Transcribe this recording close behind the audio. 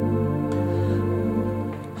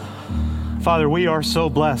Father, we are so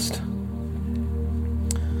blessed.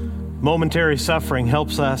 Momentary suffering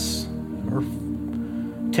helps us, or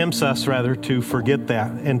tempts us rather, to forget that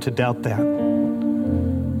and to doubt that.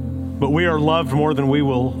 But we are loved more than we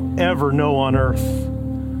will ever know on earth.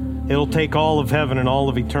 It'll take all of heaven and all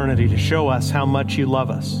of eternity to show us how much you love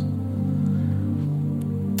us.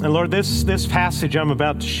 And Lord, this passage I'm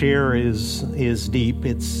about to share is deep.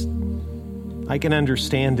 I can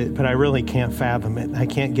understand it, but I really can't fathom it. I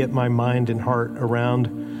can't get my mind and heart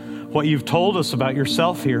around what you've told us about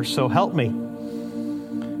yourself here. So help me.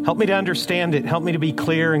 Help me to understand it. Help me to be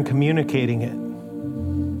clear in communicating it.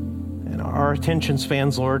 And our attention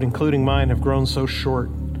spans, Lord, including mine, have grown so short.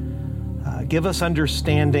 Give us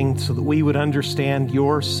understanding so that we would understand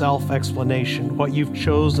your self-explanation, what you've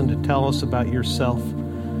chosen to tell us about yourself,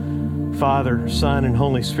 Father, Son, and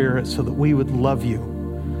Holy Spirit, so that we would love you,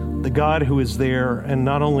 the God who is there and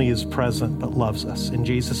not only is present, but loves us. In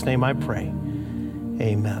Jesus' name I pray.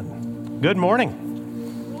 Amen. Good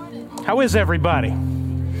morning. How is everybody?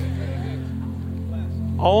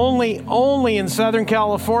 Only in Southern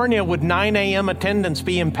California would 9 a.m. attendance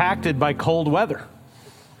be impacted by cold weather.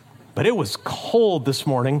 But it was cold this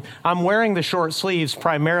morning. I'm wearing the short sleeves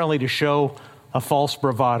primarily to show a false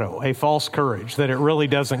bravado, a false courage, that it really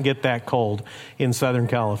doesn't get that cold in Southern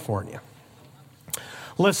California.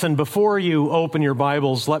 Listen, before you open your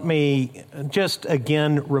Bibles, let me just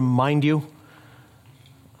again remind you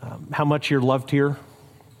how much you're loved here.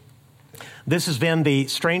 This has been the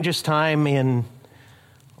strangest time in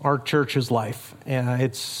our church's life.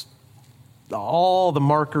 It's all the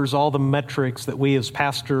markers, all the metrics that we as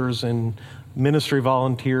pastors and ministry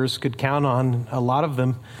volunteers could count on. A lot of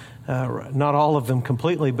them, not all of them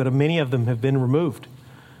completely, but many of them have been removed.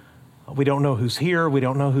 We don't know who's here. We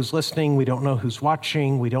don't know who's listening. We don't know who's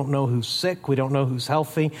watching. We don't know who's sick. We don't know who's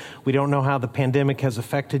healthy. We don't know how the pandemic has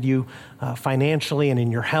affected you financially and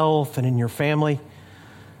in your health and in your family.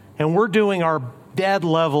 And we're doing our dead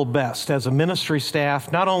level best as a ministry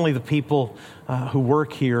staff, not only the people who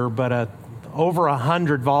work here, but over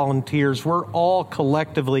 100 volunteers. We're all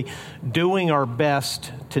collectively doing our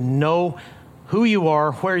best to know who you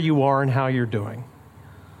are, where you are, and how you're doing.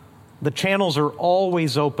 The channels are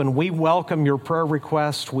always open. We welcome your prayer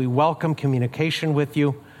requests. We welcome communication with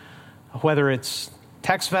you, whether it's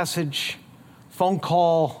text message, phone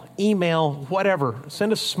call, email, whatever.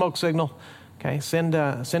 Send us a smoke signal. Okay, send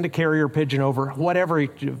a carrier pigeon over, whatever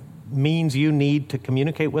means you need to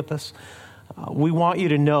communicate with us. We want you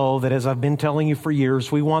to know that, as I've been telling you for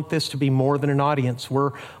years, we want this to be more than an audience.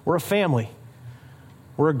 We're a family.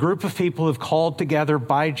 We're a group of people who've called together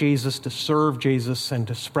by Jesus to serve Jesus and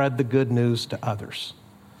to spread the good news to others.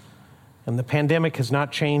 And the pandemic has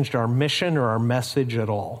not changed our mission or our message at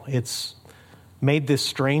all. It's made this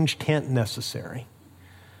strange tent necessary.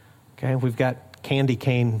 Okay, we've got candy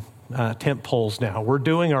cane tent poles now. We're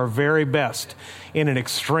doing our very best in an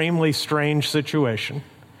extremely strange situation.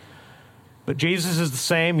 But Jesus is the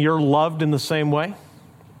same. You're loved in the same way.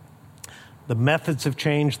 The methods have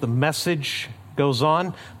changed. The message goes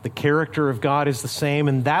on. The character of God is the same.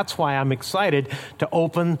 And that's why I'm excited to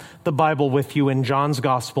open the Bible with you in John's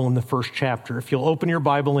Gospel in the first chapter. If you'll open your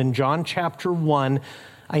Bible in John chapter 1,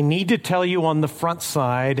 I need to tell you on the front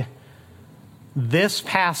side, this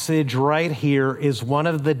passage right here is one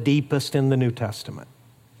of the deepest in the New Testament.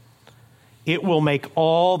 It will make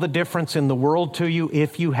all the difference in the world to you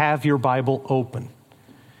if you have your Bible open.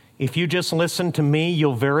 If you just listen to me,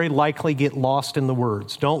 you'll very likely get lost in the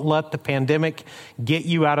words. Don't let the pandemic get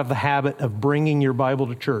you out of the habit of bringing your Bible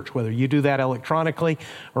to church, whether you do that electronically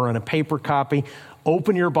or in a paper copy.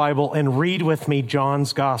 Open your Bible and read with me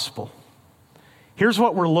John's Gospel. Here's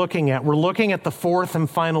what we're looking at. We're looking at the fourth and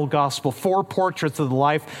final gospel. 4 portraits of the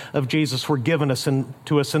life of Jesus were given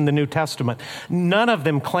to us in the New Testament. None of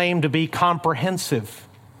them claim to be comprehensive.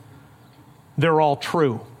 They're all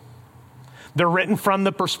true. They're written from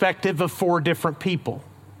the perspective of 4 different people.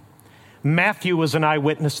 Matthew was an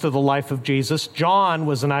eyewitness to the life of Jesus. John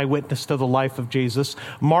was an eyewitness to the life of Jesus.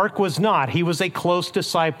 Mark was not. He was a close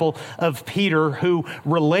disciple of Peter who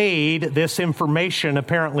relayed this information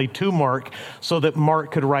apparently to Mark so that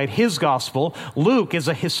Mark could write his gospel. Luke is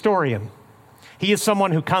a historian. He is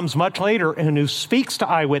someone who comes much later and who speaks to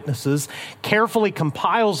eyewitnesses, carefully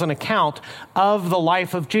compiles an account of the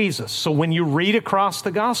life of Jesus. So when you read across the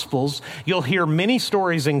Gospels, you'll hear many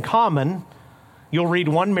stories in common. You'll read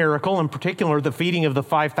one miracle, in particular, the feeding of the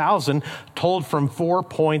 5,000, told from 4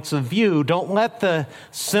 points of view. Don't let the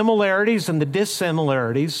similarities and the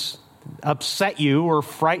dissimilarities upset you or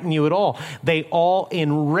frighten you at all. They all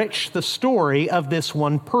enrich the story of this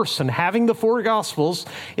one person. Having the four Gospels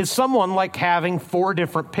is somewhat like having four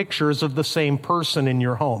different pictures of the same person in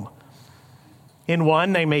your home. In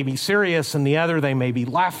one, they may be serious. In the other, they may be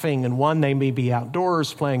laughing. In one, they may be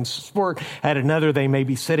outdoors playing sport. At another, they may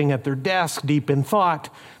be sitting at their desk deep in thought.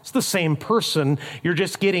 It's the same person. You're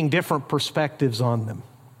just getting different perspectives on them.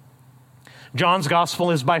 John's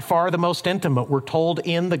gospel is by far the most intimate. We're told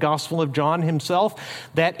in the Gospel of John himself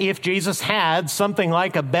that if Jesus had something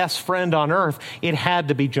like a best friend on earth, it had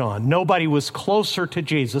to be John. Nobody was closer to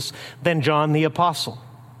Jesus than John the Apostle.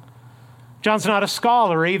 John's not a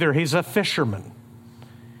scholar either. He's a fisherman.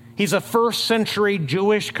 He's a first century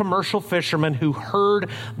Jewish commercial fisherman who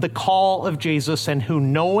heard the call of Jesus and who,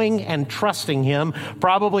 knowing and trusting him,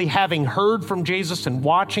 probably having heard from Jesus and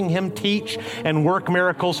watching him teach and work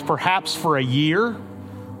miracles perhaps for a year.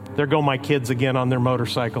 There go my kids again on their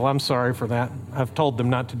motorcycle. I'm sorry for that. I've told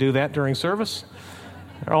them not to do that during service.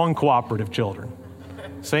 They're all uncooperative children.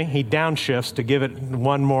 See, he downshifts to give it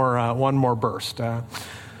one more burst.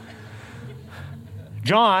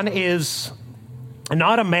 John is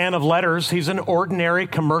not a man of letters. He's an ordinary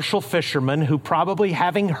commercial fisherman who, probably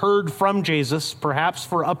having heard from Jesus, perhaps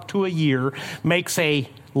for up to a year, makes a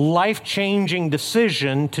life-changing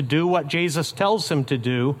decision to do what Jesus tells him to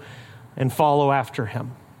do and follow after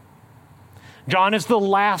him. John is the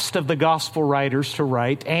last of the gospel writers to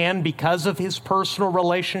write, and because of his personal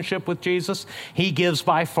relationship with Jesus, he gives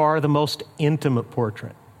by far the most intimate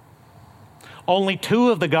portrait. Only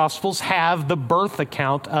two of the Gospels have the birth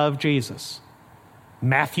account of Jesus.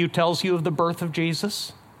 Matthew tells you of the birth of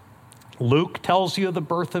Jesus. Luke tells you of the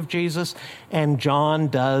birth of Jesus. And John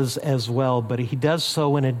does as well, but he does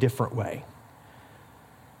so in a different way.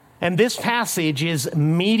 And this passage is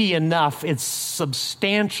meaty enough, it's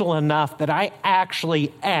substantial enough that I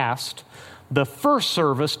actually asked the first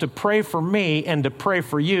service to pray for me and to pray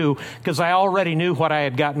for you, because I already knew what I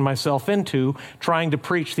had gotten myself into trying to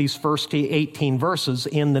preach these first 18 verses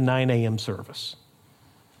in the 9 a.m. service.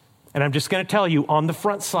 And I'm just going to tell you on the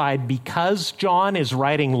front side, because John is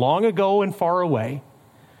writing long ago and far away,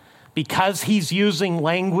 because he's using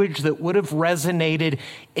language that would have resonated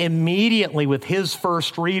immediately with his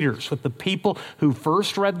first readers, with the people who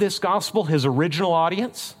first read this gospel, his original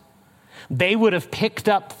audience, they would have picked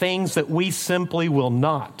up things that we simply will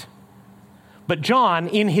not. But John,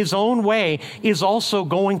 in his own way, is also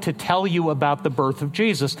going to tell you about the birth of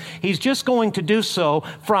Jesus. He's just going to do so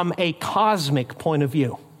from a cosmic point of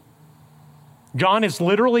view. John is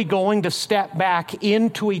literally going to step back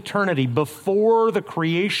into eternity before the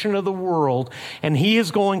creation of the world, and he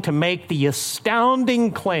is going to make the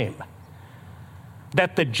astounding claim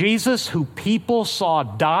that the Jesus who people saw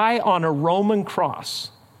die on a Roman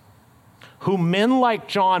cross, who men like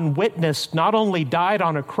John witnessed not only died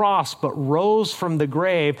on a cross, but rose from the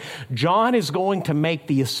grave, John is going to make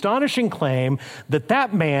the astonishing claim that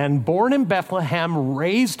that man, born in Bethlehem,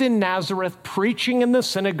 raised in Nazareth, preaching in the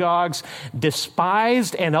synagogues,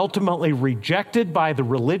 despised and ultimately rejected by the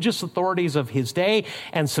religious authorities of his day,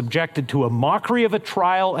 and subjected to a mockery of a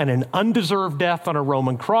trial and an undeserved death on a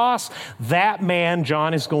Roman cross, that man,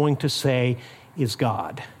 John is going to say, is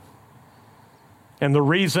God. And the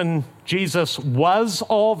reason Jesus was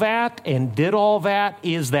all that and did all that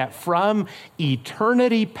is that from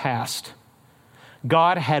eternity past,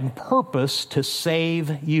 God had purpose to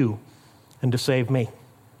save you and to save me.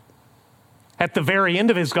 At the very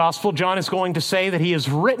end of his gospel, John is going to say that he has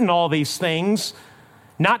written all these things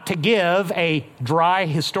not to give a dry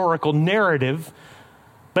historical narrative,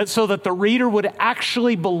 but so that the reader would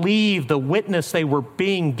actually believe the witness they were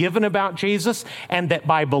being given about Jesus, and that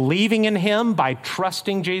by believing in him, by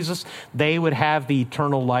trusting Jesus, they would have the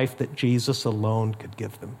eternal life that Jesus alone could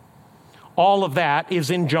give them. All of that is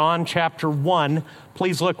in John chapter 1.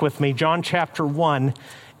 Please look with me, John chapter 1,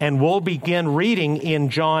 and we'll begin reading in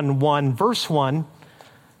John 1, verse 1,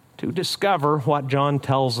 to discover what John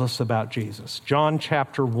tells us about Jesus. John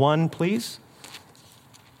chapter 1, please.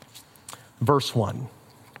 Verse 1.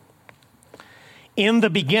 In the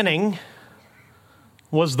beginning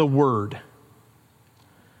was the Word,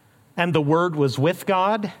 and the Word was with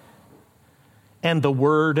God, and the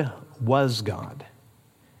Word was God.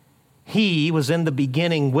 He was in the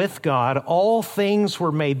beginning with God. All things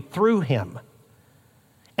were made through him,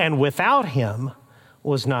 and without him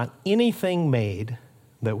was not anything made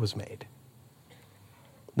that was made.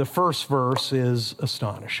 The first verse is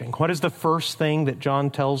astonishing. What is the first thing that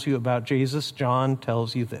John tells you about Jesus? John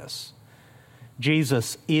tells you this: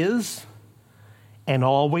 Jesus is and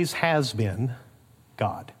always has been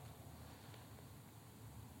God.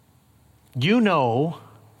 You know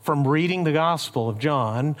from reading the Gospel of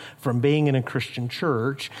John, from being in a Christian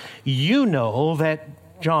church, you know that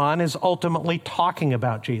John is ultimately talking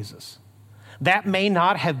about Jesus. That may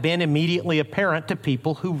not have been immediately apparent to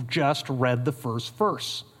people who've just read the first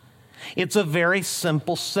verse. It's a very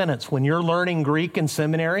simple sentence. When you're learning Greek in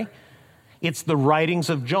seminary, it's the writings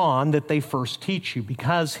of John that they first teach you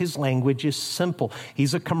because his language is simple.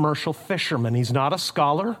 He's a commercial fisherman. He's not a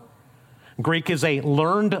scholar. Greek is a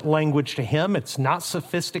learned language to him. It's not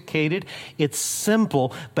sophisticated. It's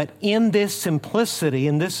simple. But in this simplicity,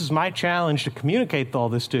 and this is my challenge to communicate all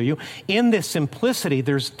this to you, in this simplicity,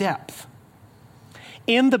 there's depth.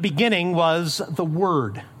 In the beginning was the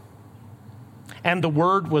Word. And the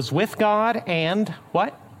Word was with God, and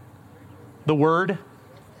what? The Word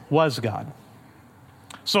was God.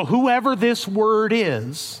 So whoever this Word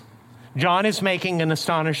is, John is making an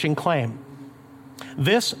astonishing claim.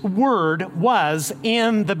 This Word was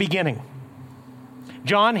in the beginning.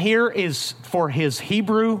 John here is for his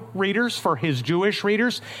Hebrew readers, for his Jewish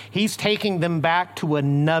readers, he's taking them back to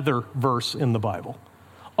another verse in the Bible.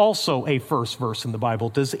 Also a first verse in the Bible.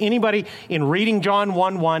 Does anybody in reading John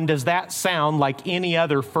 1:1, does that sound like any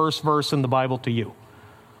other first verse in the Bible to you?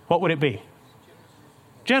 What would it be?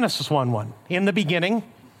 Genesis 1:1. In the beginning,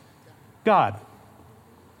 God.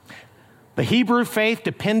 The Hebrew faith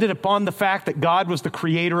depended upon the fact that God was the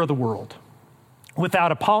creator of the world.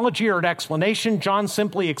 Without apology or explanation, John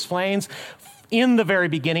simply explains, in the very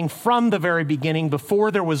beginning, from the very beginning,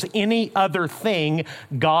 before there was any other thing,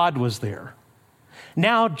 God was there.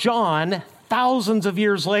 Now John, thousands of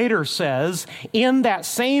years later, says, in that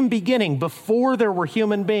same beginning, before there were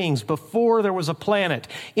human beings, before there was a planet,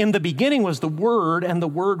 in the beginning was the Word, and the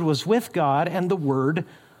Word was with God, and the Word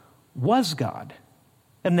was God.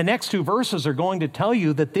 And the next two verses are going to tell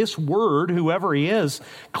you that this Word, whoever he is,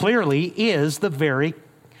 clearly has the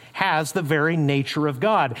very nature of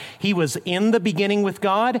God. He was in the beginning with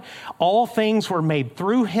God. All things were made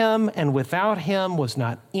through him, and without him was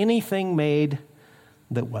not anything made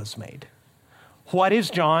that was made. What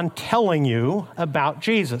is John telling you about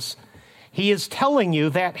Jesus? He is telling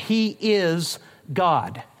you that he is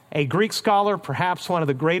God. A Greek scholar, perhaps one of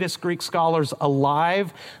the greatest Greek scholars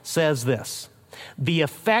alive, says this: the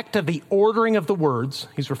effect of the ordering of the words,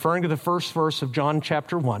 he's referring to the first verse of John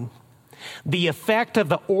chapter 1, the effect of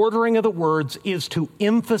the ordering of the words is to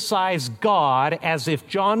emphasize God as if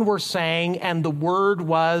John were saying, and the Word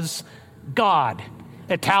was God.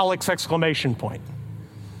 Italics, exclamation point.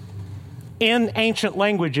 In ancient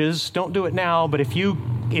languages, don't do it now, but if you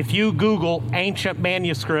Google ancient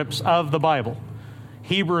manuscripts of the Bible,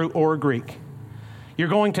 Hebrew or Greek, you're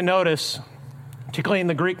going to notice, particularly in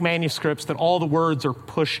the Greek manuscripts, that all the words are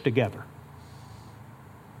pushed together.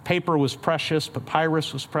 Paper was precious,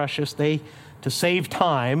 papyrus was precious. To save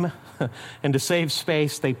time and to save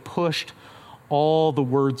space, they pushed all the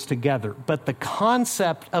words together. But the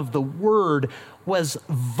concept of the word was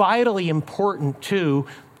vitally important to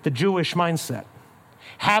the Jewish mindset.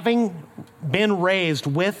 Having been raised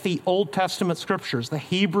with the Old Testament scriptures, the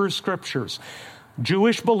Hebrew scriptures,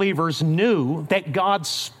 Jewish believers knew that God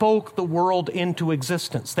spoke the world into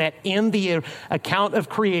existence, that in the account of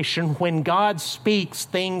creation, when God speaks,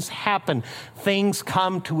 things happen, things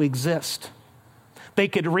come to exist. They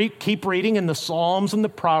could keep reading in the Psalms and the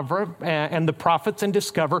prophets and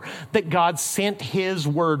discover that God sent his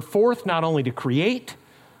word forth not only to create,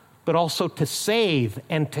 but also to save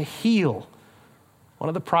and to heal. One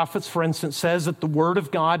of the prophets, for instance, says that the word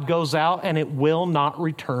of God goes out and it will not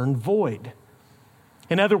return void.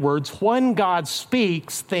 In other words, when God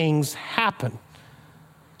speaks, things happen.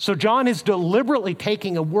 So John is deliberately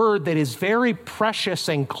taking a word that is very precious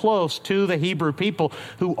and close to the Hebrew people,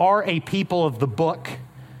 who are a people of the book,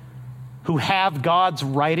 who have God's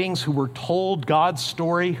writings, who were told God's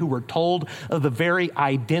story, who were told of the very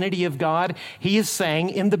identity of God. He is saying,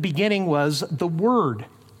 in the beginning was the Word,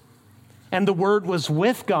 and the Word was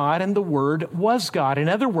with God, and the Word was God. In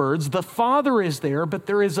other words, the Father is there, but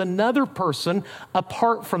there is another person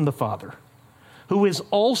apart from the Father, who is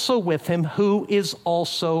also with him, who is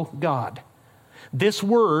also God. This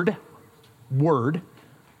word, does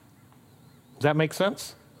that make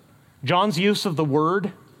sense? John's use of the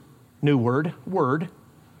word, new word, am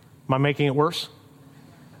I making it worse?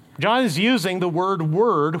 John is using the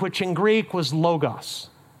word, which in Greek was logos.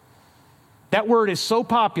 That word is so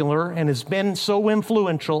popular and has been so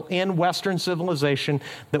influential in Western civilization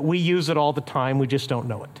that we use it all the time, we just don't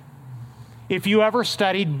know it. If you ever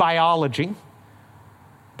studied biology,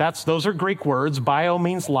 those are Greek words. Bio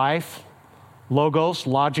means life. Logos,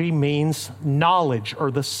 logi, means knowledge or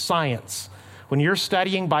the science. When you're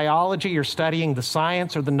studying biology, you're studying the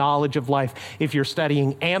science or the knowledge of life. If you're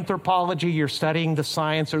studying anthropology, you're studying the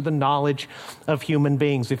science or the knowledge of human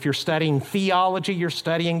beings. If you're studying theology, you're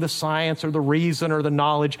studying the science or the reason or the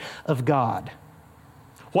knowledge of God.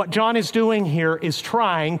 What John is doing here is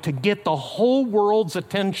trying to get the whole world's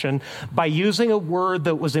attention by using a word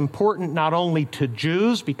that was important not only to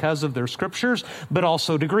Jews because of their scriptures, but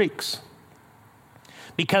also to Greeks.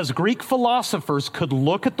 Because Greek philosophers could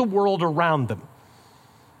look at the world around them,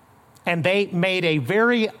 and they made a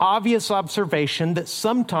very obvious observation that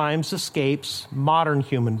sometimes escapes modern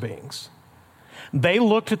human beings. They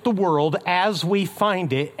looked at the world as we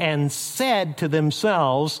find it and said to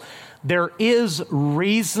themselves, there is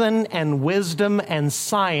reason and wisdom and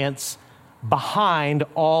science behind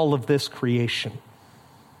all of this creation.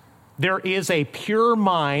 There is a pure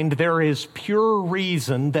mind, there is pure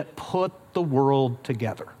reason that put the world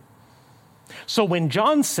together. So when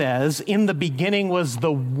John says, in the beginning was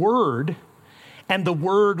the Word, and the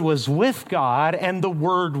Word was with God, and the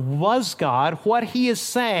Word was God, what he is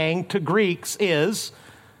saying to Greeks is,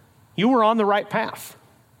 you were on the right path.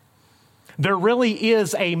 There really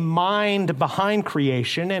is a mind behind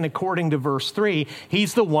creation, and according to verse 3,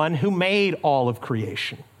 he's the one who made all of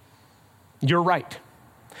creation. You're right.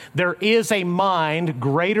 There is a mind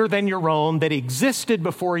greater than your own that existed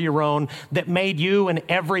before your own that made you and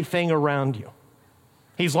everything around you.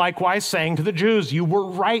 He's likewise saying to the Jews, you were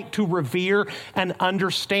right to revere and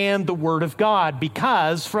understand the Word of God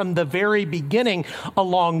because from the very beginning,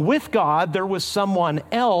 along with God, there was someone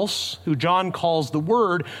else who John calls the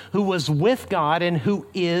Word, who was with God and who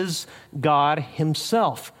is God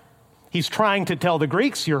himself. He's trying to tell the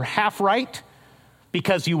Greeks, you're half right,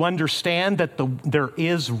 because you understand that there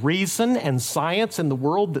is reason and science in the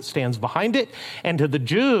world that stands behind it. And to the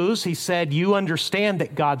Jews, he said, you understand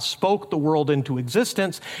that God spoke the world into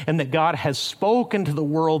existence and that God has spoken to the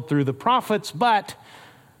world through the prophets, but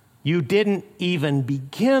you didn't even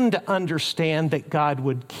begin to understand that God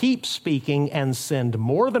would keep speaking and send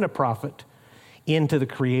more than a prophet into the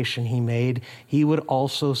creation he made. He would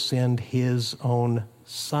also send his own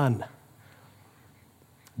Son.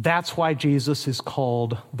 That's why Jesus is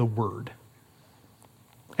called the Word.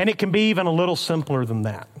 And it can be even a little simpler than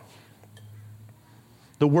that.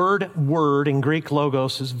 The word in Greek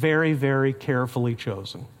logos is very, very carefully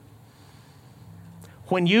chosen.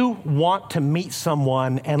 When you want to meet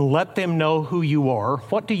someone and let them know who you are,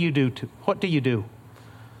 what do you do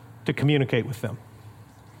to communicate with them?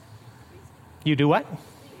 You do what?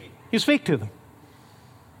 You speak to them.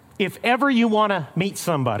 If ever you want to meet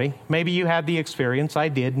somebody, maybe you had the experience, I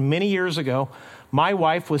did, many years ago, my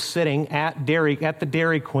wife was sitting at the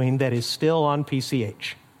Dairy Queen that is still on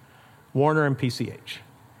PCH, Warner and PCH.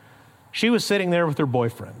 She was sitting there with her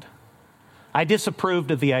boyfriend. I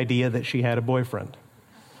disapproved of the idea that she had a boyfriend.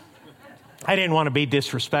 I didn't want to be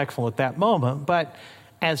disrespectful at that moment, but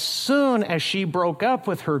as soon as she broke up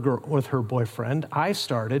with her boyfriend, I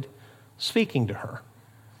started speaking to her.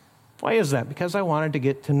 Why is that? Because I wanted to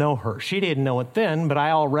get to know her. She didn't know it then, but I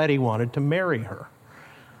already wanted to marry her.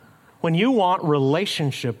 When you want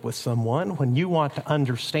relationship with someone, when you want to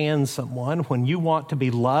understand someone, when you want to be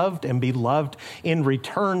loved and be loved in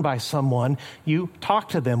return by someone, you talk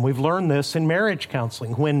to them. We've learned this in marriage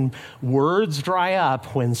counseling. When words dry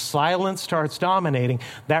up, when silence starts dominating,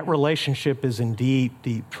 that relationship is in deep,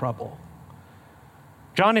 deep trouble.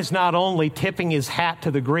 John is not only tipping his hat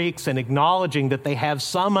to the Greeks and acknowledging that they have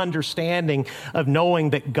some understanding of knowing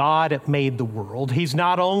that God made the world. He's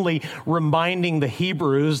not only reminding the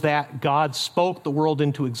Hebrews that God spoke the world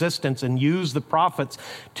into existence and used the prophets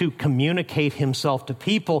to communicate himself to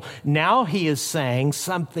people. Now he is saying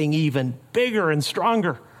something even bigger and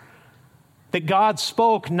stronger. That God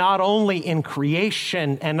spoke not only in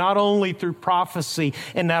creation and not only through prophecy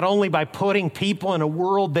and not only by putting people in a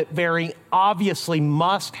world that very obviously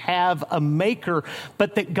must have a maker,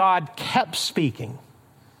 but that God kept speaking.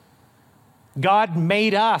 God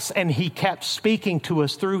made us and he kept speaking to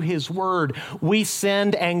us through his word. We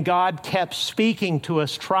sinned and God kept speaking to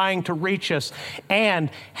us, trying to reach us. And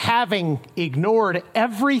having ignored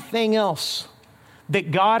everything else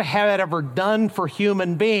that God had ever done for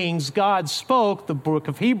human beings, God spoke, the book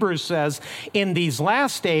of Hebrews says, in these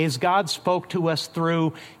last days, God spoke to us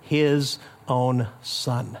through his own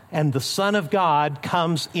Son. And the Son of God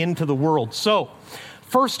comes into the world. So,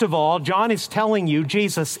 first of all, John is telling you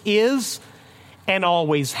Jesus is and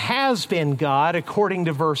always has been God. According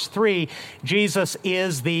to verse 3, Jesus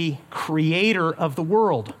is the creator of the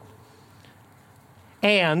world.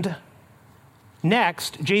 And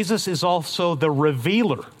next, Jesus is also the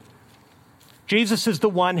revealer. Jesus is the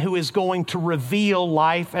one who is going to reveal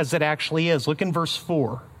life as it actually is. Look in verse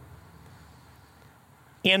 4.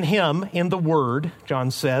 In him, in the Word,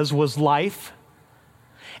 John says, was life,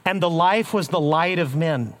 and the life was the light of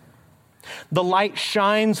men. The light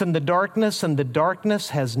shines in the darkness, and the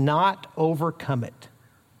darkness has not overcome it.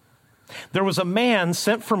 There was a man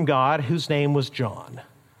sent from God whose name was John.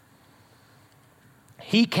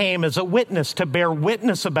 He came as a witness to bear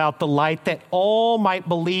witness about the light, that all might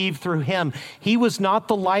believe through him. He was not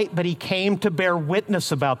the light, but he came to bear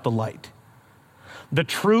witness about the light. The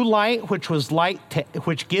true light, which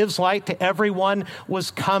gives light to everyone,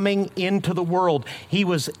 was coming into the world. He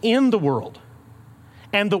was in the world,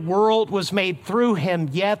 and the world was made through him,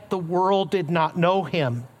 yet the world did not know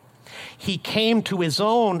him. He came to his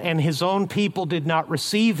own, and his own people did not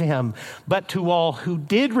receive him. But to all who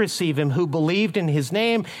did receive him, who believed in his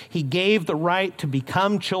name, he gave the right to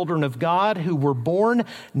become children of God, who were born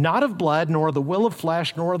not of blood, nor the will of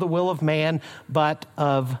flesh, nor the will of man, but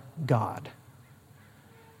of God.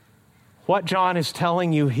 What John is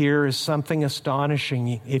telling you here is something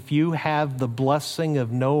astonishing. If you have the blessing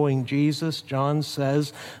of knowing Jesus, John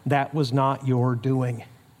says, that was not your doing.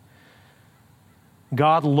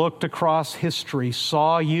 God looked across history,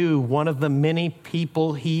 saw you, one of the many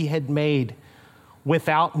people he had made,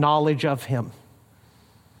 without knowledge of him.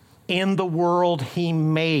 In the world he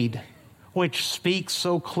made, which speaks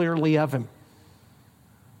so clearly of him.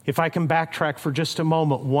 If I can backtrack for just a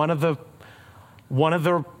moment, one of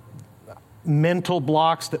the mental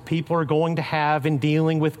blocks that people are going to have in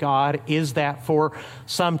dealing with God is that for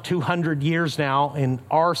some 200 years now in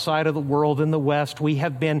our side of the world, in the West, we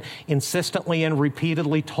have been insistently and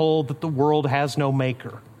repeatedly told that the world has no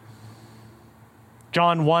maker.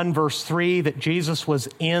 John 1 verse 3, that Jesus was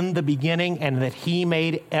in the beginning and that he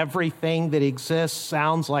made everything that exists,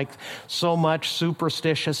 sounds like so much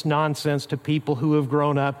superstitious nonsense to people who have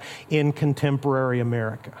grown up in contemporary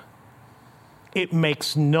America. It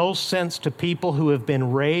makes no sense to people who have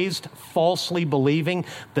been raised falsely believing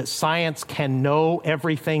that science can know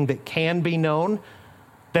everything that can be known,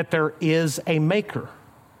 that there is a maker.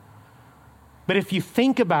 But if you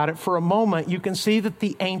think about it for a moment, you can see that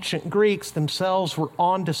the ancient Greeks themselves were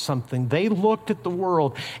onto something. They looked at the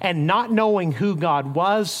world and, not knowing who God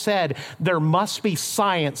was, said, there must be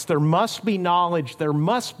science, there must be knowledge, there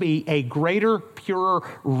must be a greater, purer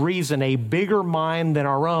reason, a bigger mind than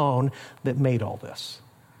our own that made all this.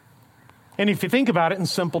 And if you think about it in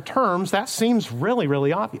simple terms, that seems really,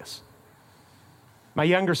 really obvious. My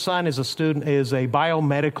younger son is a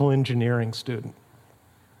biomedical engineering student.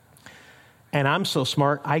 And I'm so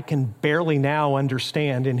smart, I can barely now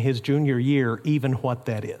understand in his junior year even what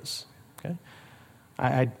that is. Okay?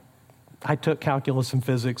 I took calculus and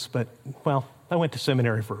physics, but, well, I went to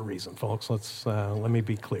seminary for a reason, folks. Let me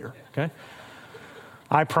be clear, okay?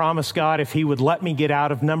 I promised God if he would let me get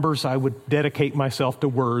out of numbers, I would dedicate myself to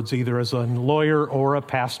words, either as a lawyer or a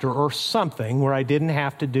pastor or something where I didn't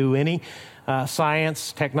have to do any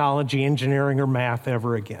science, technology, engineering, or math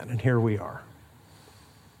ever again. And here we are.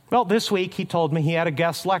 Well, this week he told me he had a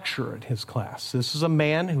guest lecturer at his class. This is a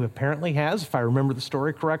man who apparently has, if I remember the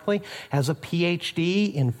story correctly, has a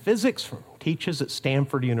PhD in physics, teaches at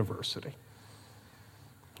Stanford University.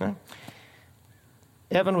 Okay.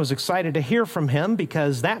 Evan was excited to hear from him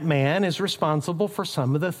because that man is responsible for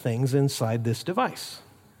some of the things inside this device.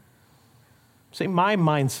 See, my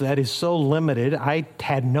mindset is so limited, I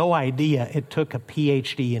had no idea it took a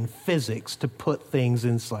PhD in physics to put things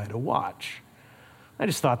inside a watch. I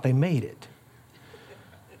just thought they made it.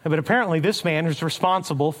 But apparently this man is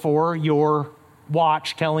responsible for your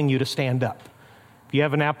watch telling you to stand up. If you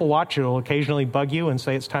have an Apple Watch, it'll occasionally bug you and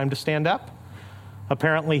say it's time to stand up.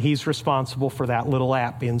 Apparently he's responsible for that little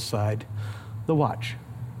app inside the watch.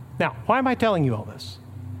 Now, why am I telling you all this?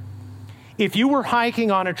 If you were hiking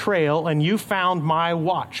on a trail and you found my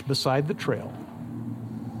watch beside the trail,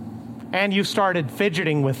 and you started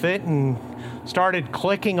fidgeting with it and started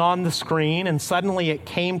clicking on the screen, and suddenly it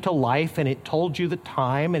came to life and it told you the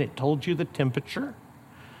time and it told you the temperature.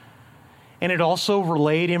 And it also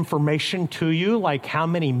relayed information to you, like how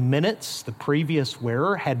many minutes the previous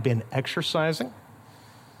wearer had been exercising.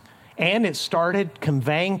 And it started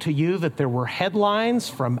conveying to you that there were headlines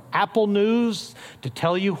from Apple News to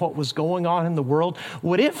tell you what was going on in the world.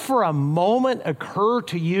 Would it for a moment occur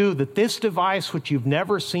to you that this device, which you've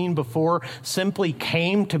never seen before, simply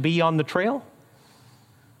came to be on the trail?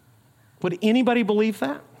 Would anybody believe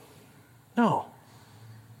that? No.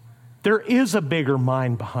 There is a bigger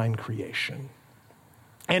mind behind creation.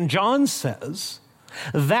 And John says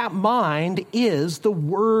that mind is the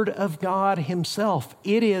Word of God himself.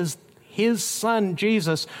 It is his son,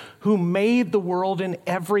 Jesus, who made the world and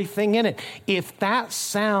everything in it. If that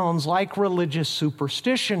sounds like religious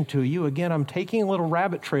superstition to you, again, I'm taking a little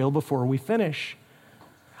rabbit trail before we finish.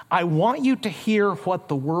 I want you to hear what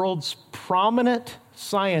the world's prominent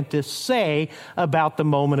scientists say about the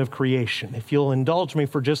moment of creation. If you'll indulge me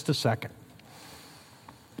for just a second.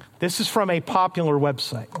 This is from a popular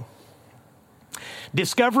website.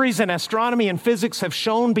 Discoveries in astronomy and physics have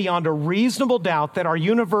shown beyond a reasonable doubt that our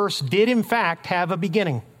universe did in fact have a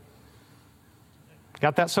beginning.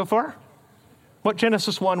 Got that so far? What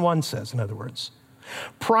Genesis 1:1 says, in other words.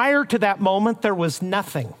 Prior to that moment, there was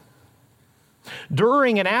nothing.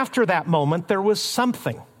 During and after that moment, there was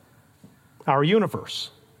something, our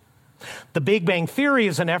universe. The Big Bang Theory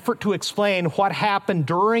is an effort to explain what happened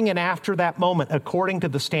during and after that moment. According to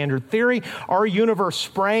the standard theory, our universe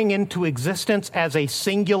sprang into existence as a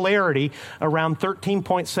singularity around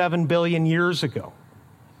 13.7 billion years ago.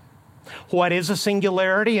 What is a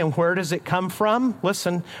singularity and where does it come from?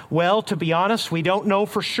 Listen, well, to be honest, we don't know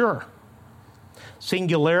for sure.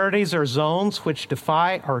 Singularities are zones which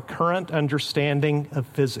defy our current understanding of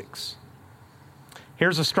physics.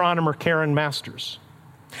 Here's astronomer Karen Masters.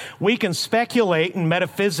 We can speculate in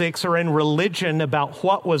metaphysics or in religion about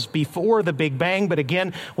what was before the Big Bang, but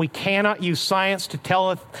again, we cannot use science to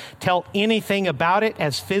tell anything about it,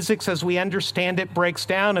 as physics as we understand it breaks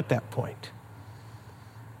down at that point.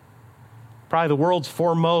 Probably the world's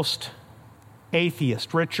foremost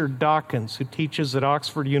atheist, Richard Dawkins, who teaches at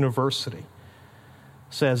Oxford University,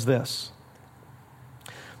 says this: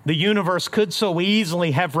 the universe could so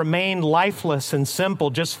easily have remained lifeless and simple,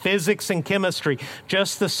 just physics and chemistry,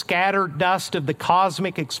 just the scattered dust of the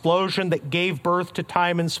cosmic explosion that gave birth to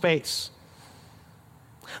time and space.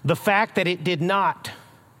 The fact that it did not,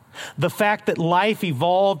 the fact that life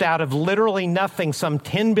evolved out of literally nothing some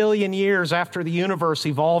 10 billion years after the universe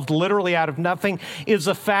evolved literally out of nothing, is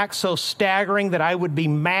a fact so staggering that I would be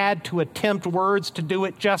mad to attempt words to do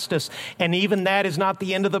it justice. And even that is not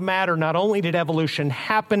the end of the matter. Not only did evolution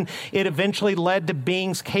happen, it eventually led to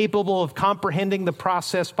beings capable of comprehending the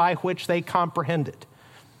process by which they comprehended.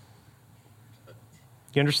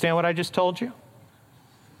 You understand what I just told you?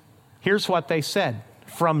 Here's what they said.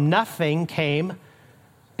 From nothing came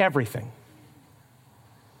everything.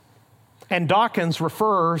 And Dawkins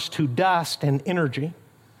refers to dust and energy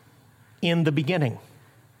in the beginning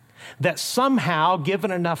that somehow, given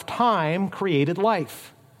enough time, created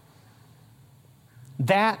life.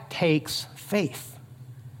 That takes faith.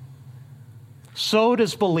 So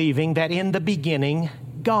does believing that in the beginning,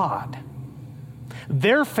 God.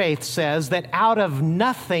 Their faith says that out of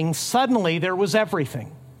nothing, suddenly there was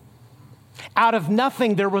everything. Out of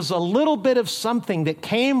nothing, there was a little bit of something that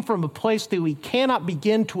came from a place that we cannot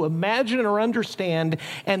begin to imagine or understand,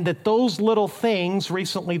 and that those little things,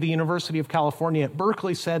 recently the University of California at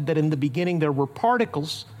Berkeley said that in the beginning there were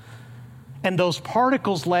particles, and those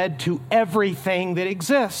particles led to everything that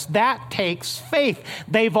exists. That takes faith.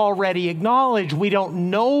 They've already acknowledged we don't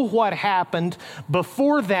know what happened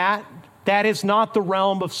before that. That is not the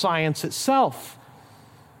realm of science itself.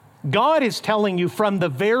 God is telling you from the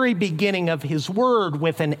very beginning of His Word,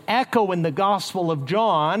 with an echo in the Gospel of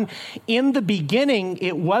John, in the beginning,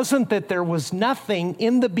 it wasn't that there was nothing.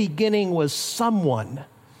 In the beginning was someone.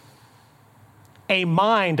 A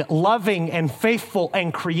mind loving and faithful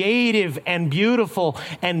and creative and beautiful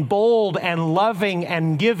and bold and loving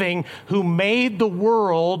and giving, who made the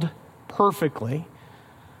world perfectly,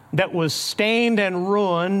 that was stained and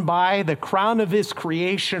ruined by the crown of His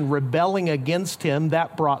creation rebelling against Him.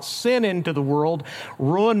 That brought sin into the world,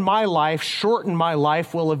 ruined my life, shortened my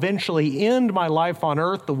life, will eventually end my life on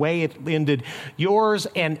earth the way it ended yours.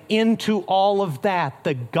 And into all of that,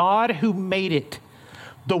 the God who made it,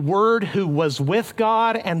 the Word who was with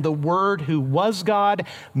God and the Word who was God,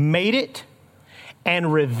 made it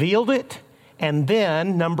and revealed it. And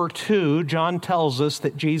then, number two, John tells us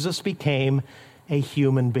that Jesus became a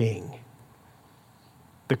human being.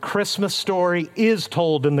 The Christmas story is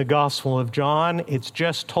told in the Gospel of John. It's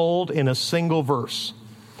just told in a single verse.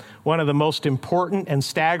 One of the most important and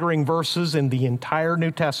staggering verses in the entire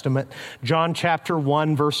New Testament, John chapter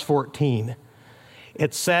 1, verse 14.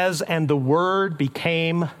 It says, "And the Word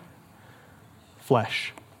became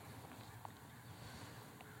flesh."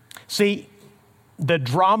 See, the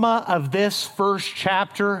drama of this first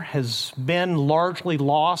chapter has been largely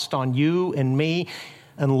lost on you and me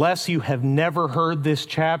unless you have never heard this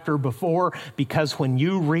chapter before, because when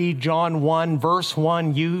you read John 1, verse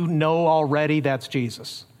 1, you know already that's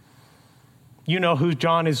Jesus. You know who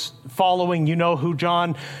John is following. You know who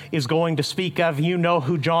John is going to speak of. You know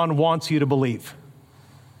who John wants you to believe.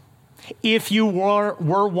 If you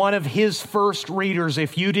were one of his first readers,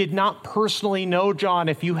 if you did not personally know John,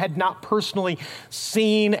 if you had not personally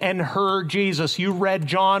seen and heard Jesus, you read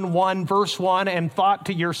John 1, verse 1 and thought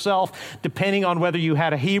to yourself, depending on whether you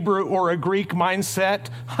had a Hebrew or a Greek mindset,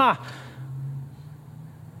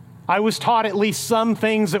 I was taught at least some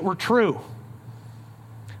things that were true.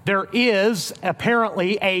 There is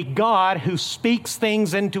apparently a God who speaks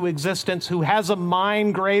things into existence, who has a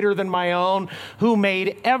mind greater than my own, who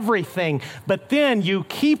made everything. But then you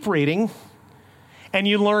keep reading and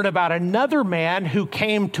you learn about another man who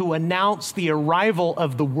came to announce the arrival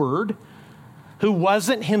of the Word, who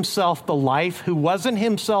wasn't himself the life, who wasn't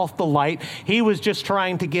himself the light. He was just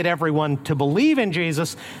trying to get everyone to believe in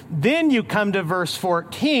Jesus. Then you come to verse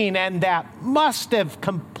 14, and that must have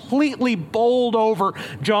completely bowled over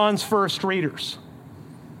John's first readers.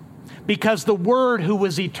 Because the Word who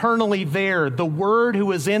was eternally there, the Word who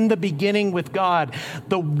was in the beginning with God,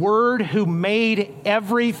 the Word who made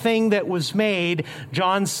everything that was made,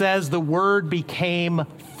 John says the Word became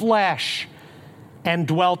flesh and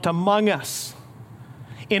dwelt among us.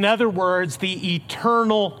 In other words, the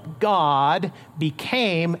eternal God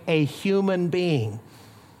became a human being.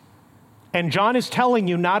 And John is telling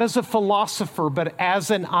you, not as a philosopher, but as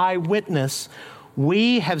an eyewitness,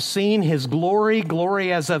 we have seen his glory,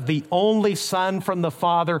 glory as of the only Son from the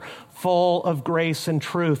Father, full of grace and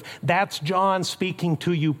truth. That's John speaking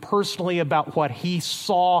to you personally about what he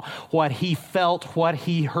saw, what he felt, what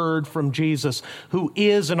he heard from Jesus, who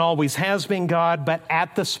is and always has been God, but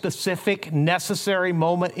at the specific necessary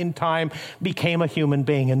moment in time became a human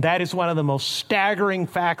being. And that is one of the most staggering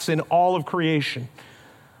facts in all of creation.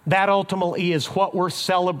 That ultimately is what we're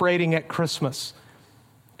celebrating at Christmas.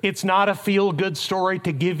 It's not a feel-good story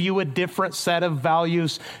to give you a different set of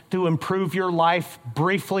values to improve your life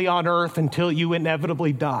briefly on earth until you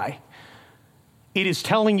inevitably die. It is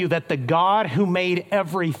telling you that the God who made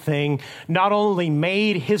everything not only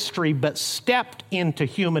made history, but stepped into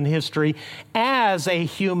human history as a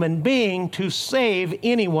human being to save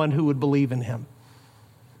anyone who would believe in him.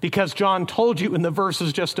 Because John told you in the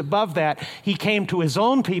verses just above that, he came to his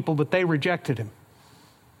own people, but they rejected him.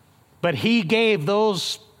 But he gave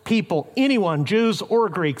those people, anyone, Jews or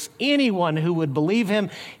Greeks, anyone who would believe him,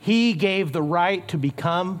 he gave the right to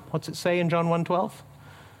become, what's it say in John 1:12?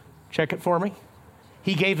 Check it for me.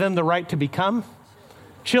 He gave them the right to become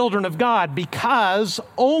children of God, because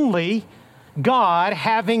only God,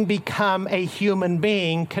 having become a human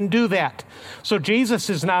being, can do that. So Jesus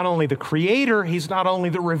is not only the creator, he's not only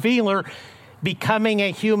the revealer. Becoming a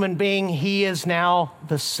human being, he is now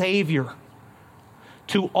the Savior.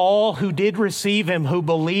 To all who did receive him, who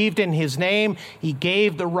believed in his name, he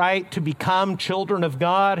gave the right to become children of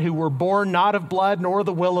God, who were born not of blood, nor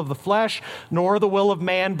the will of the flesh, nor the will of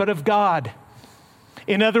man, but of God.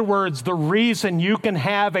 In other words, the reason you can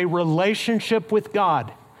have a relationship with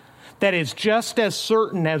God that is just as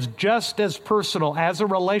certain, just as personal as a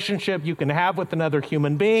relationship you can have with another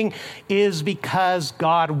human being is because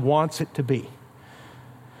God wants it to be.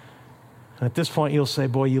 At this point, you'll say,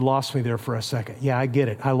 boy, you lost me there for a second. Yeah, I get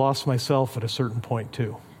it. I lost myself at a certain point,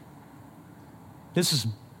 too. This is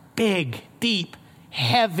big, deep,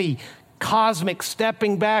 heavy, cosmic,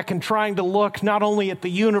 stepping back and trying to look not only at the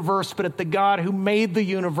universe, but at the God who made the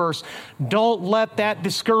universe. Don't let that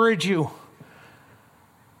discourage you.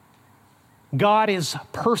 God is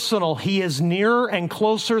personal. He is nearer and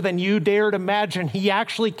closer than you dared imagine. He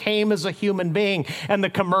actually came as a human being. And the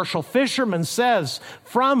commercial fisherman says,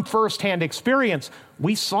 from firsthand experience,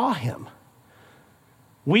 we saw him.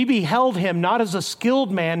 We beheld him not as a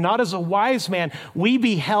skilled man, not as a wise man. We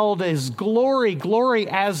beheld his glory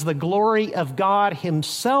as the glory of God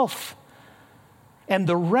himself. And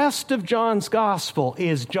the rest of John's gospel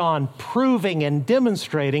is John proving and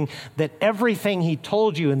demonstrating that everything he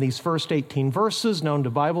told you in these first 18 verses, known to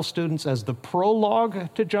Bible students as the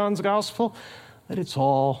prologue to John's gospel, that it's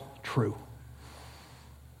all true.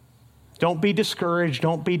 Don't be discouraged.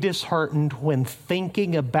 Don't be disheartened when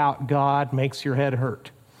thinking about God makes your head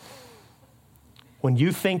hurt. When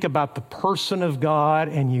you think about the person of God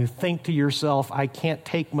and you think to yourself, I can't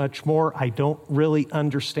take much more, I don't really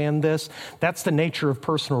understand this, that's the nature of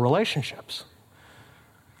personal relationships.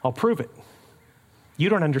 I'll prove it. You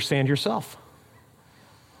don't understand yourself.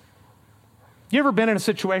 You ever been in a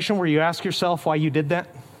situation where you ask yourself why you did that?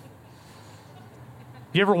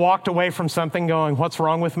 You ever walked away from something going, what's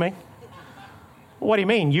wrong with me? What do you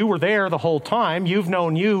mean? You were there the whole time. You've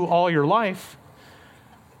known you all your life.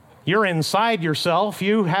 You're inside yourself.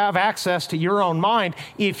 You have access to your own mind.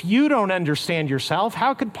 If you don't understand yourself,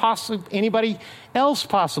 how could anybody else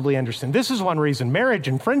possibly understand? This is one reason marriage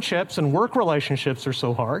and friendships and work relationships are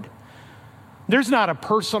so hard. There's not a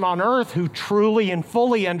person on earth who truly and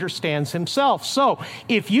fully understands himself. So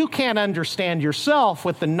if you can't understand yourself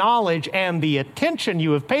with the knowledge and the attention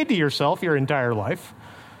you have paid to yourself your entire life,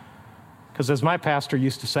 because as my pastor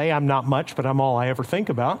used to say, I'm not much, but I'm all I ever think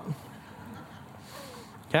about.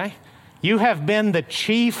 Okay? You have been the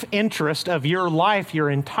chief interest of your life, your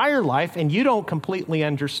entire life, and you don't completely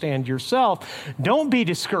understand yourself. Don't be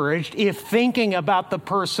discouraged if thinking about the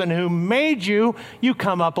person who made you, you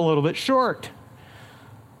come up a little bit short.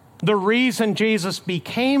 The reason Jesus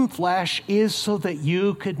became flesh is so that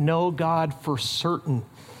you could know God for certain.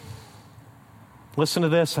 Listen to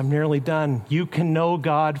this, I'm nearly done. You can know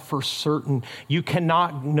God for certain. You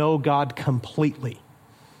cannot know God completely.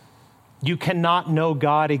 You cannot know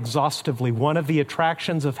God exhaustively. One of the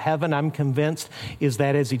attractions of heaven, I'm convinced, is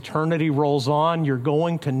that as eternity rolls on, you're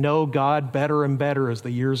going to know God better and better as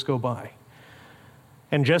the years go by.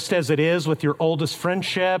 And just as it is with your oldest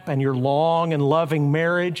friendship and your long and loving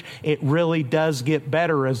marriage, it really does get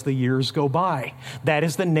better as the years go by. That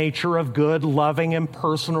is the nature of good, loving, and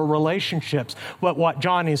personal relationships. But what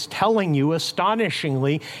John is telling you,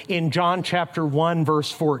 astonishingly, in John chapter 1,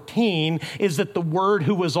 verse 14, is that the Word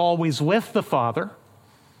who was always with the Father,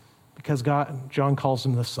 because John calls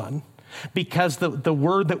him the Son, because the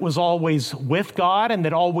Word that was always with God and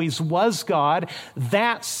that always was God,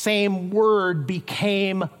 that same Word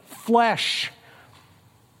became flesh.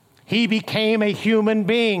 He became a human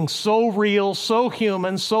being, so real, so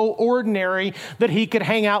human, so ordinary that he could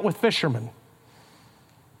hang out with fishermen.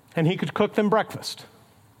 And he could cook them breakfast.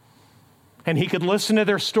 And he could listen to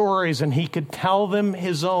their stories and he could tell them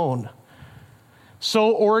his own.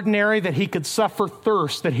 So ordinary that he could suffer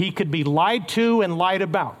thirst, that he could be lied to and lied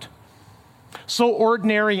about. So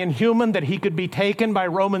ordinary and human that he could be taken by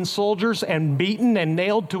Roman soldiers and beaten and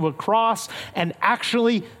nailed to a cross and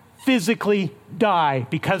actually physically die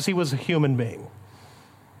because he was a human being.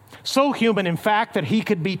 So human, in fact, that he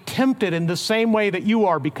could be tempted in the same way that you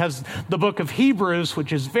are, because the book of Hebrews,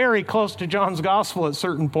 which is very close to John's gospel at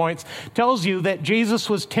certain points, tells you that Jesus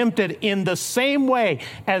was tempted in the same way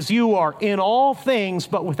as you are in all things,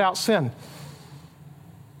 but without sin.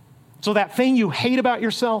 So that thing you hate about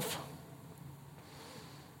yourself,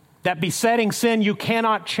 that besetting sin you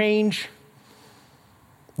cannot change,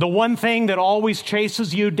 the one thing that always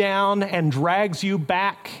chases you down and drags you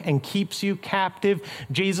back and keeps you captive,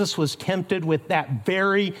 Jesus was tempted with that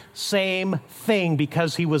very same thing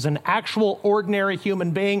because he was an actual ordinary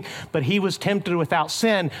human being, but he was tempted without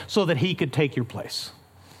sin so that he could take your place.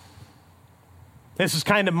 This is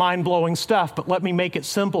kind of mind-blowing stuff, but let me make it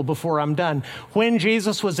simple before I'm done. When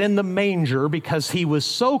Jesus was in the manger, because he was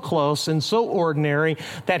so close and so ordinary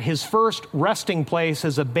that his first resting place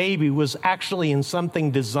as a baby was actually in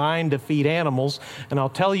something designed to feed animals, and I'll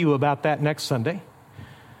tell you about that next Sunday.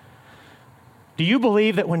 Do you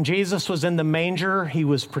believe that when Jesus was in the manger, he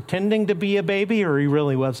was pretending to be a baby or he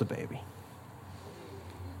really was a baby?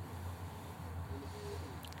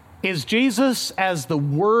 Is Jesus, as the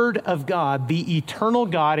Word of God, the eternal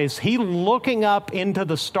God, is he looking up into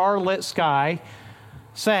the starlit sky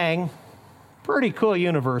saying, pretty cool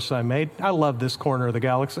universe I made. I love this corner of the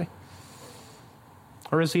galaxy.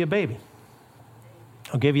 Or is he a baby?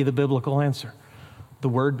 I'll give you the biblical answer. The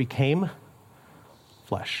Word became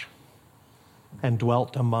flesh and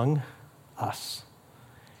dwelt among us.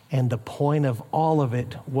 And the point of all of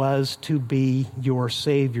it was to be your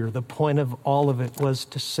Savior. The point of all of it was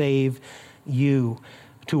to save you.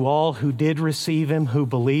 To all who did receive him, who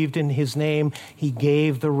believed in his name, he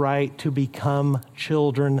gave the right to become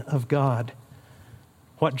children of God.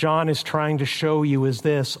 What John is trying to show you is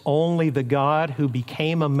this: only the God who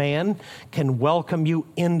became a man can welcome you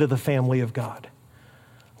into the family of God.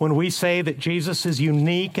 When we say that Jesus is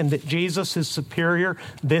unique and that Jesus is superior,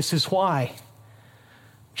 this is why.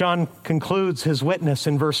 John concludes his witness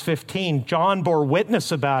in verse 15. John bore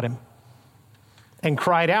witness about him and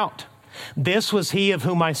cried out, "This was he of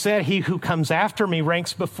whom I said, he who comes after me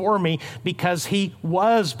ranks before me because he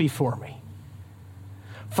was before me."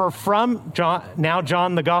 For from John, now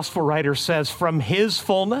John the gospel writer says, from his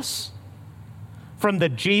fullness, from the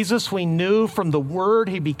Jesus we knew, from the Word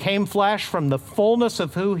he became flesh, from the fullness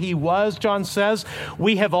of who he was, John says,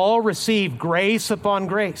 we have all received grace upon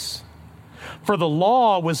grace. For the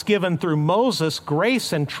law was given through Moses,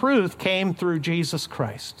 grace and truth came through Jesus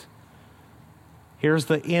Christ. Here's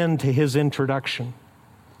the end to his introduction.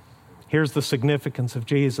 Here's the significance of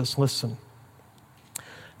Jesus. Listen.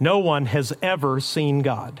 No one has ever seen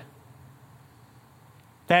God.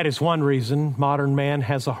 That is one reason modern man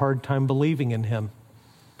has a hard time believing in him.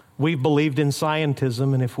 We've believed in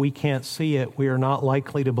scientism, and if we can't see it, we are not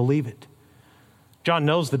likely to believe it. John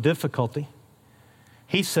knows the difficulty.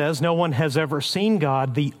 He says, no one has ever seen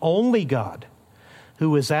God, the only God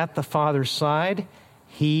who is at the Father's side.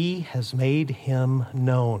 He has made him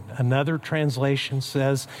known. Another translation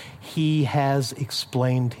says, he has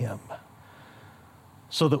explained him.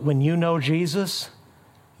 So that when you know Jesus,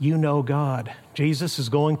 you know God. Jesus is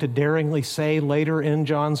going to daringly say later in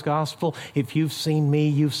John's gospel, if you've seen me,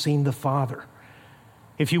 you've seen the Father.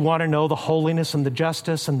 If you want to know the holiness and the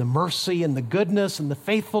justice and the mercy and the goodness and the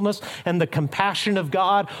faithfulness and the compassion of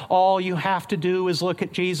God, all you have to do is look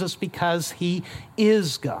at Jesus because he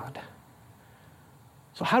is God.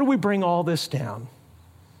 So how do we bring all this down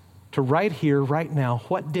to right here, right now?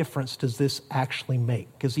 What difference does this actually make?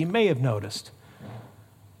 Because you may have noticed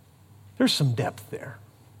there's some depth there.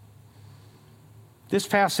 This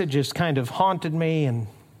passage has kind of haunted me and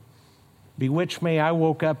bewitched me. I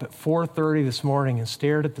woke up at 4:30 this morning and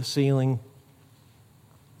stared at the ceiling,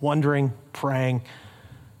 wondering, praying,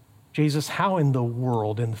 Jesus, how in the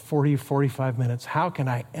world, in 40, 45 minutes, how can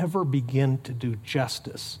I ever begin to do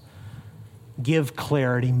justice, give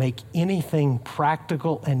clarity, make anything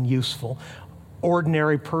practical and useful,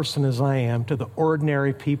 ordinary person as I am, to the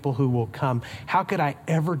ordinary people who will come? How could I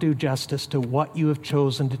ever do justice to what you have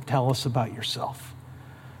chosen to tell us about yourself?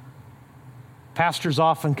 Pastors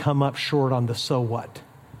often come up short on the so what.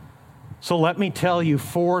 So let me tell you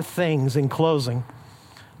 4 things in closing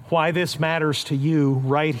why this matters to you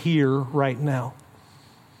right here, right now.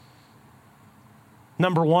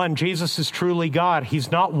 Number 1, Jesus is truly God. He's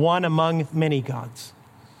not one among many gods.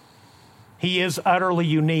 He is utterly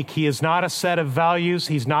unique. He is not a set of values.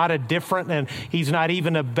 He's not a different, and he's not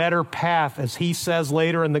even a better path. As he says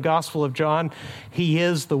later in the Gospel of John, he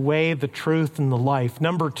is the way, the truth, and the life.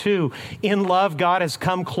 Number 2, in love, God has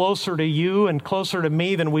come closer to you and closer to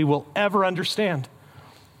me than we will ever understand.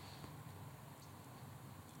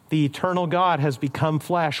 The eternal God has become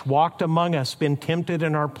flesh, walked among us, been tempted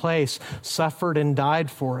in our place, suffered and died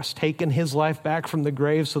for us, taken his life back from the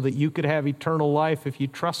grave so that you could have eternal life if you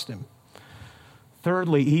trust him.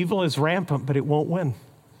 Thirdly, evil is rampant, but it won't win.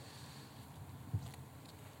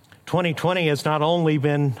 2020 has not only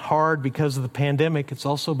been hard because of the pandemic, it's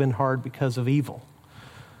also been hard because of evil.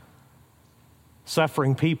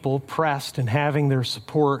 Suffering people pressed and having their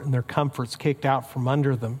support and their comforts kicked out from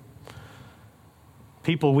under them.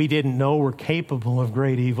 People we didn't know were capable of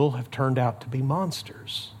great evil have turned out to be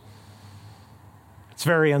monsters. It's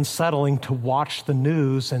very unsettling to watch the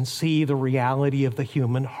news and see the reality of the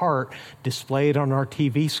human heart displayed on our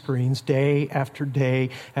TV screens day after day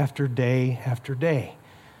after day after day.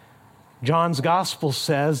 John's gospel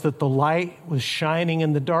says that the light was shining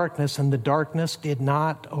in the darkness and the darkness did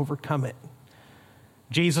not overcome it.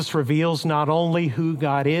 Jesus reveals not only who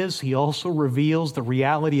God is, he also reveals the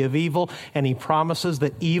reality of evil, and he promises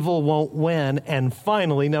that evil won't win. And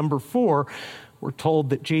finally, number 4, we're told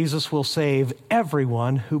that Jesus will save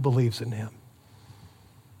everyone who believes in him.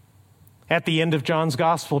 At the end of John's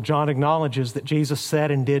gospel, John acknowledges that Jesus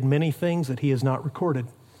said and did many things that he has not recorded.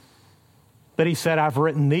 But he said, I've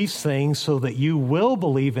written these things so that you will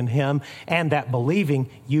believe in him, and that believing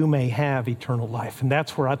you may have eternal life. And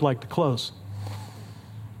that's where I'd like to close.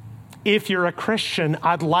 If you're a Christian,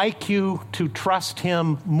 I'd like you to trust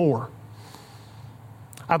him more.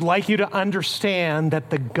 I'd like you to understand that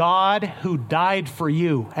the God who died for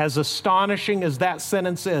you, as astonishing as that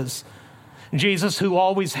sentence is, Jesus, who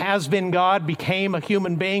always has been God, became a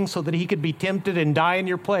human being so that he could be tempted and die in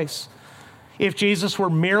your place. If Jesus were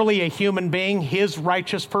merely a human being, his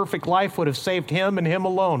righteous, perfect life would have saved him and him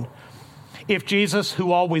alone. If Jesus,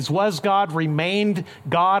 who always was God, remained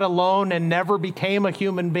God alone and never became a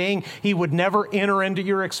human being, he would never enter into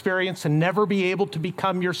your experience and never be able to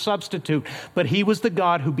become your substitute. But he was the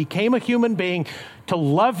God who became a human being to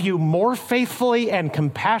love you more faithfully and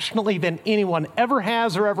compassionately than anyone ever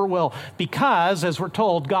has or ever will, because, as we're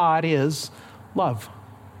told, God is love.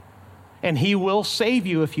 And he will save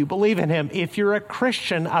you if you believe in him. If you're a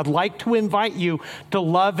Christian, I'd like to invite you to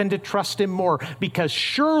love and to trust him more, because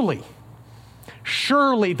surely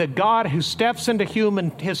the God who steps into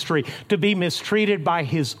human history to be mistreated by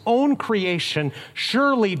his own creation,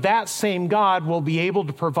 surely that same God will be able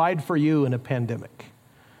to provide for you in a pandemic.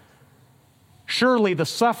 Surely the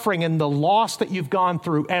suffering and the loss that you've gone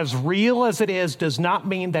through, as real as it is, does not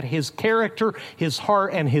mean that his character, his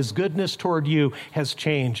heart, and his goodness toward you has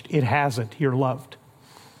changed. It hasn't. You're loved.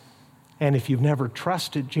 And if you've never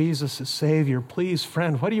trusted Jesus as Savior, please,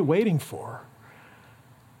 friend, what are you waiting for?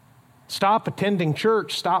 Stop attending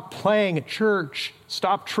church. Stop playing at church.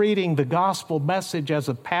 Stop treating the gospel message as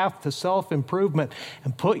a path to self-improvement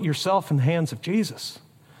and put yourself in the hands of Jesus.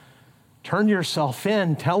 Turn yourself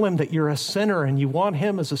in. Tell him that you're a sinner and you want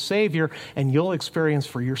him as a Savior, and you'll experience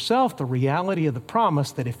for yourself the reality of the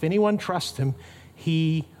promise that if anyone trusts him,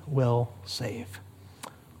 he will save.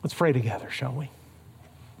 Let's pray together, shall we?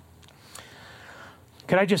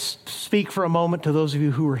 Could I just speak for a moment to those of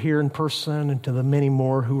you who are here in person and to the many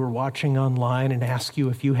more who are watching online and ask you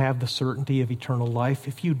if you have the certainty of eternal life?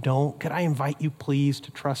 If you don't, could I invite you please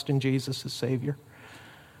to trust in Jesus as Savior?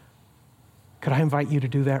 Could I invite you to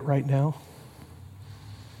do that right now?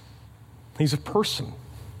 He's a person.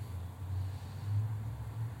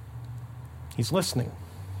 He's listening.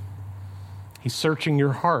 He's searching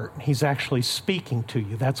your heart. He's actually speaking to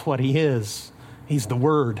you. That's what he is. He's the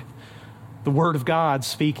Word of God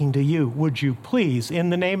speaking to you. Would you please,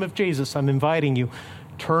 in the name of Jesus, I'm inviting you,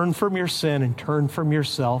 turn from your sin and turn from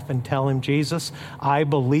yourself and tell him, Jesus, I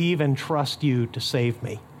believe and trust you to save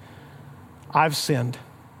me. I've sinned.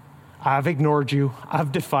 I've ignored you.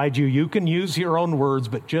 I've defied you. You can use your own words,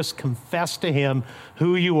 but just confess to him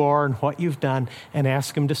who you are and what you've done and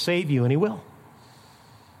ask him to save you, and he will.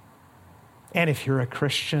 And if you're a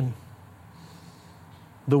Christian,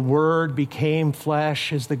 the Word became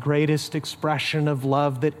flesh is the greatest expression of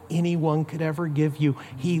love that anyone could ever give you.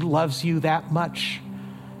 He loves you that much.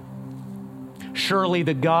 Surely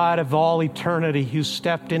the God of all eternity who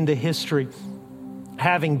stepped into history,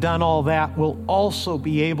 having done all that, will also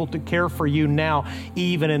be able to care for you now,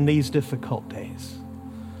 even in these difficult days.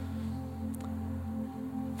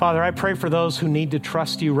 Father, I pray for those who need to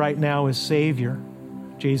trust you right now as Savior,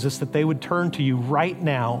 Jesus, that they would turn to you right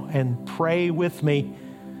now and pray with me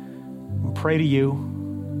and pray to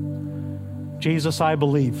you. Jesus, I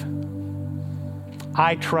believe.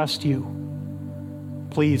 I trust you.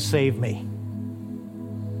 Please save me.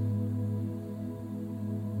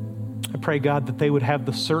 I pray, God, that they would have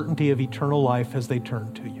the certainty of eternal life as they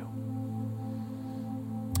turn to you.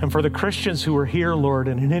 And for the Christians who are here, Lord,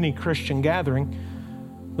 and in any Christian gathering,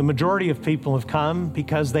 the majority of people have come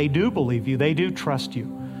because they do believe you, they do trust you.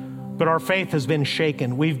 But our faith has been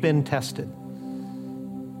shaken. We've been tested.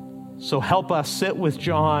 So help us sit with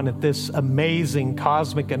John at this amazing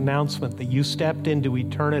cosmic announcement that you stepped into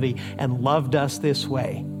eternity and loved us this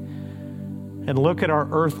way. And look at our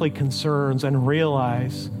earthly concerns and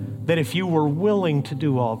realize that if you were willing to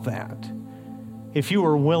do all that, if you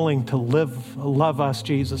were willing to love us,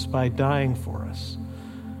 Jesus, by dying for us,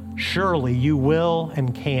 surely you will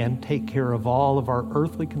and can take care of all of our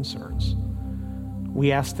earthly concerns.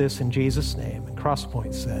 We ask this in Jesus' name. And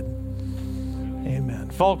Crosspoint said,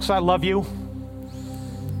 amen. Folks, I love you.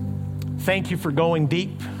 Thank you for going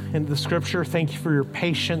deep into the Scripture. Thank you for your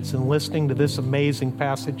patience and listening to this amazing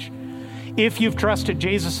passage. If you've trusted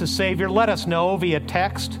Jesus as Savior, let us know via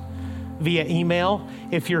text, via email.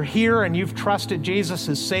 If you're here and you've trusted Jesus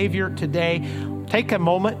as Savior today, take a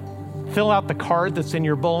moment, fill out the card that's in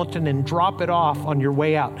your bulletin and drop it off on your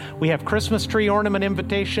way out. We have Christmas tree ornament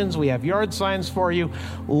invitations. We have yard signs for you.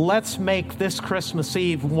 Let's make this Christmas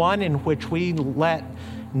Eve one in which we let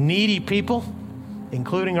needy people,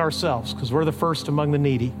 including ourselves, because we're the first among the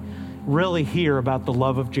needy, really hear about the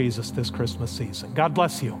love of Jesus this Christmas season. God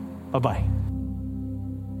bless you. Bye-bye.